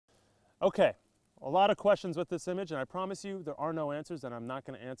Okay, a lot of questions with this image, and I promise you there are no answers, and I'm not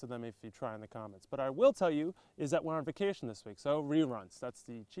going to answer them if you try in the comments. But I will tell you is that we're on vacation this week, so reruns. That's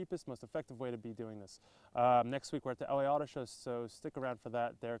the cheapest, most effective way to be doing this. Next week we're at the LA Auto Show, so stick around for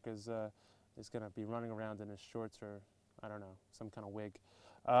that. Derek is going to be running around in his shorts or, I don't know, some kind of wig.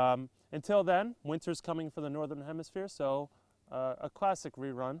 Until then, winter's coming for the Northern Hemisphere, so a classic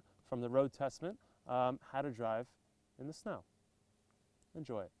rerun from the Road Testament, how to drive in the snow.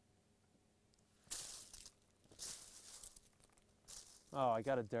 Enjoy it. Oh, I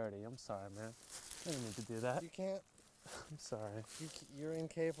got it dirty. I'm sorry, man. I didn't mean to do that. You can't. I'm sorry. You're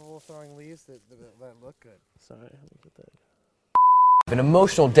incapable of throwing leaves that look good. Sorry, let me get that. An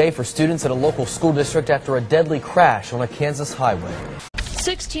emotional day for students at a local school district after a deadly crash on a Kansas highway.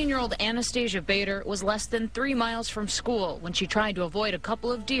 16-year-old Anastasia Bader was less than 3 miles from school when she tried to avoid a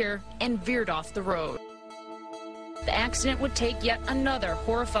couple of deer and veered off the road. The accident would take yet another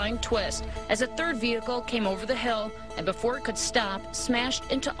horrifying twist as a third vehicle came over the hill and before it could stop,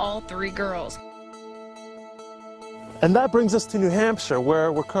 smashed into all 3 girls. And that brings us to New Hampshire,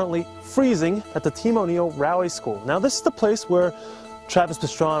 where we're currently freezing at the Team O'Neill Rally School. Now, this is the place where Travis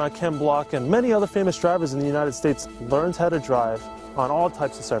Pastrana, Ken Block, and many other famous drivers in the United States learned how to drive on all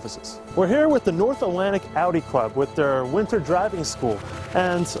types of surfaces. We're here with the North Atlantic Audi Club with their winter driving school.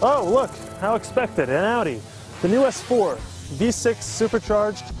 And, oh, look, how expected, an Audi. The new S4, V6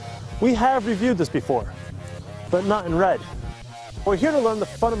 supercharged. We have reviewed this before, but not in red. We're here to learn the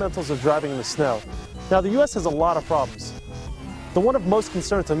fundamentals of driving in the snow. Now, the US has a lot of problems. The one of most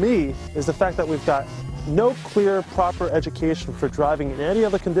concern to me is the fact that we've got no clear, proper education for driving in any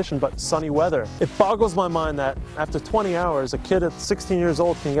other condition but sunny weather. It boggles my mind that after 20 hours, a kid at 16 years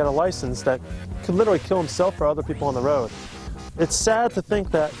old can get a license that could literally kill himself or other people on the road. It's sad to think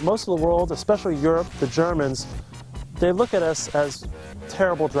that most of the world, especially Europe, the Germans, they look at us as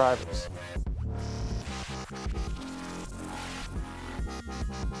terrible drivers.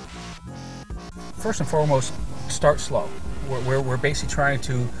 First and foremost, start slow. We're basically trying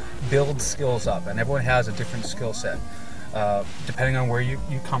to build skills up, and everyone has a different skill set. Depending on where you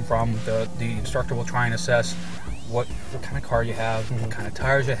come from, the instructor will try and assess what kind of car you have, what kind of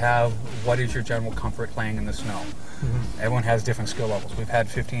tires you have, what is your general comfort playing in the snow. Everyone has different skill levels. We've had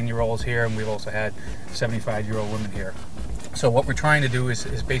 15-year-olds here, and we've also had 75-year-old women here. So what we're trying to do is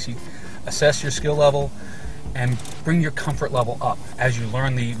basically assess your skill level and bring your comfort level up as you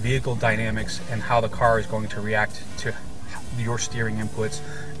learn the vehicle dynamics and how the car is going to react to your steering inputs,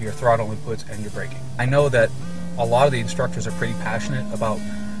 your throttle inputs, and your braking. I know that a lot of the instructors are pretty passionate about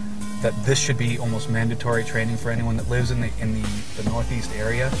that this should be almost mandatory training for anyone that lives in the Northeast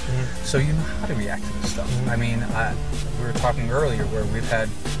area, so you know how to react to this stuff. I mean, we were talking earlier where we've had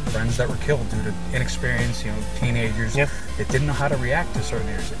friends that were killed due to inexperience, teenagers that didn't know how to react to certain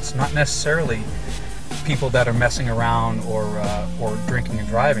areas. It's not necessarily people that are messing around or drinking and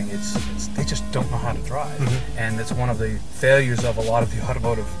driving. They just don't know how to drive, and it's one of the failures of a lot of the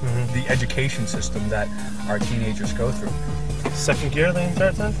automotive, the education system that our teenagers go through. Second gear the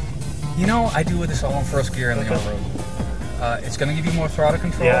entire time? I do this all in first gear in the on-road. It's going to give you more throttle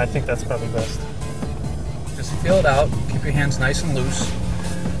control. Yeah, I think that's probably best. Just feel it out. Keep your hands nice and loose.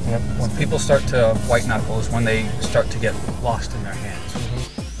 When people start to white knuckle is when they start to get lost in their hands.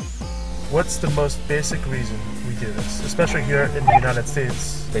 What's the most basic reason we do this, especially here in the United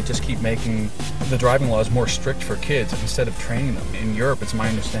States? They just keep making the driving laws more strict for kids instead of training them. In Europe, it's my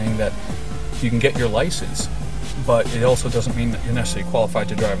understanding that you can get your license, but it also doesn't mean that you're necessarily qualified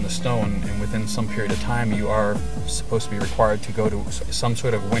to drive in the snow, and within some period of time you are supposed to be required to go to some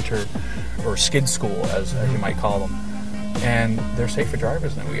sort of winter or skid school, as you might call them, and they're safer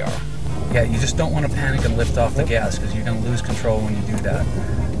drivers than we are. Yeah, you just don't want to panic and lift off the gas, because you're going to lose control when you do that,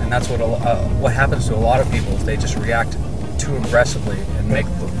 and that's what happens to a lot of people is they just react too aggressively and make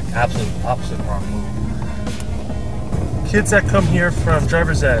the absolute opposite wrong move. Kids that come here from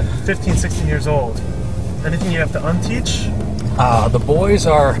driver's ed, 15, 16 years old, anything you have to unteach? The boys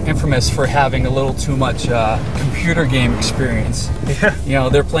are infamous for having a little too much computer game experience. Yeah.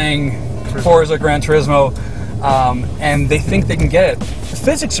 They're playing Forza Gran Turismo, and they think they can get it. The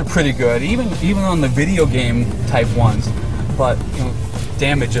physics are pretty good, even on the video game type ones, but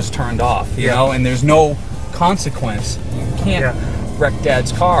damage is turned off, you know, and there's no consequence. You can't wreck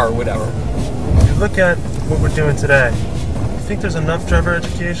Dad's car or whatever. You look at what we're doing today. Do you think there's enough driver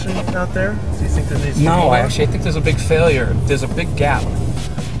education out there? Do you think there needs to be more? No, actually, I think there's a big failure. There's a big gap.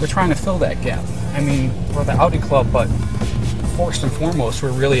 We're trying to fill that gap. I mean, we're the Audi Club, but first and foremost,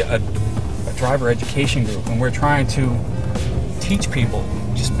 we're really a driver education group, and we're trying to teach people,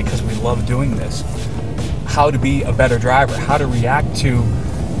 just because we love doing this, how to be a better driver, how to react to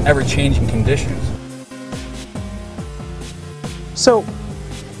ever-changing conditions. So,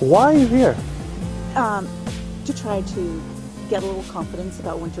 why are you here? To try to get a little confidence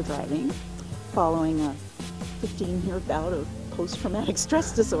about winter driving, following a 15-year bout of post-traumatic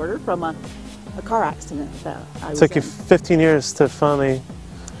stress disorder from a car accident that I was in. Took you 15 years to finally...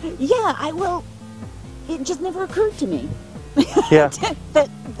 Yeah, well, it just never occurred to me. Yeah.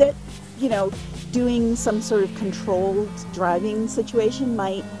 that, you know, doing some sort of controlled driving situation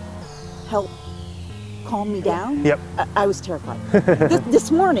might help calm me down. Yep. I was terrified.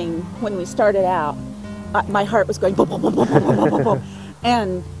 This morning, when we started out, my heart was going boom, boom, boom, boom, boom, boom, boom, boom.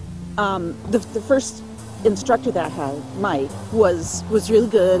 And the first instructor that I had, Mike, was really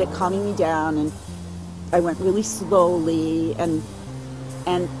good at calming me down, and I went really slowly, and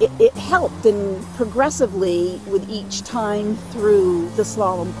it helped. And progressively, with each time through the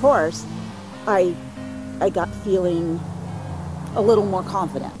slalom course, I got feeling a little more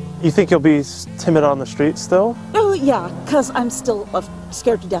confident. You think you'll be timid on the street still? Oh yeah, because I'm still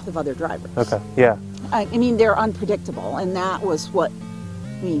scared to death of other drivers. Okay, yeah. I mean, they're unpredictable, and that was what,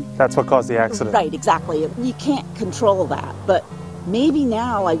 That's what caused the accident. Right, exactly. You can't control that, but maybe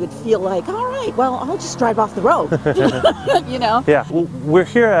now I would feel like, all right, well, I'll just drive off the road, you know? Yeah, well, we're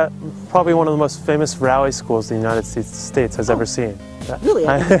here at probably one of the most famous rally schools the United States has ever seen. Really?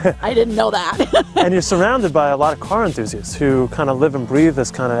 I didn't know that. And you're surrounded by a lot of car enthusiasts who kind of live and breathe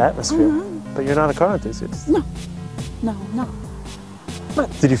this kind of atmosphere. But you're not a car enthusiast. No.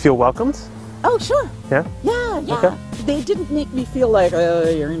 But, Did you feel welcomed? oh, sure. Yeah? Yeah. Okay. They didn't make me feel like, oh,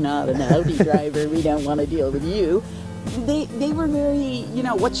 you're not an Audi driver, we don't want to deal with you. They were very, you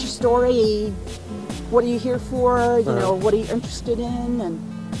know, what's your story? What are you here for? You know, what are you interested in? And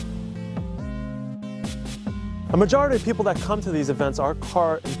A majority of people that come to these events are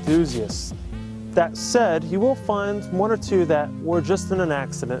car enthusiasts. That said, you will find one or two that were just in an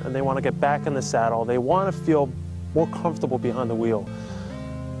accident and they want to get back in the saddle. They want to feel more comfortable behind the wheel.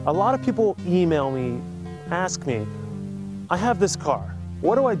 A lot of people email me, ask me, I have this car.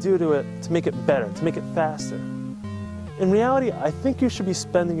 What do I do to it to make it better, to make it faster? In reality, I think you should be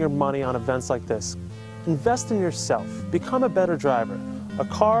spending your money on events like this. Invest in yourself. Become a better driver. A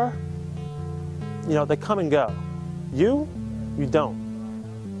car, you know, they come and go. You don't.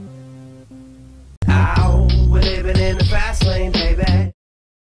 Ow, we're living in the fast lane, baby.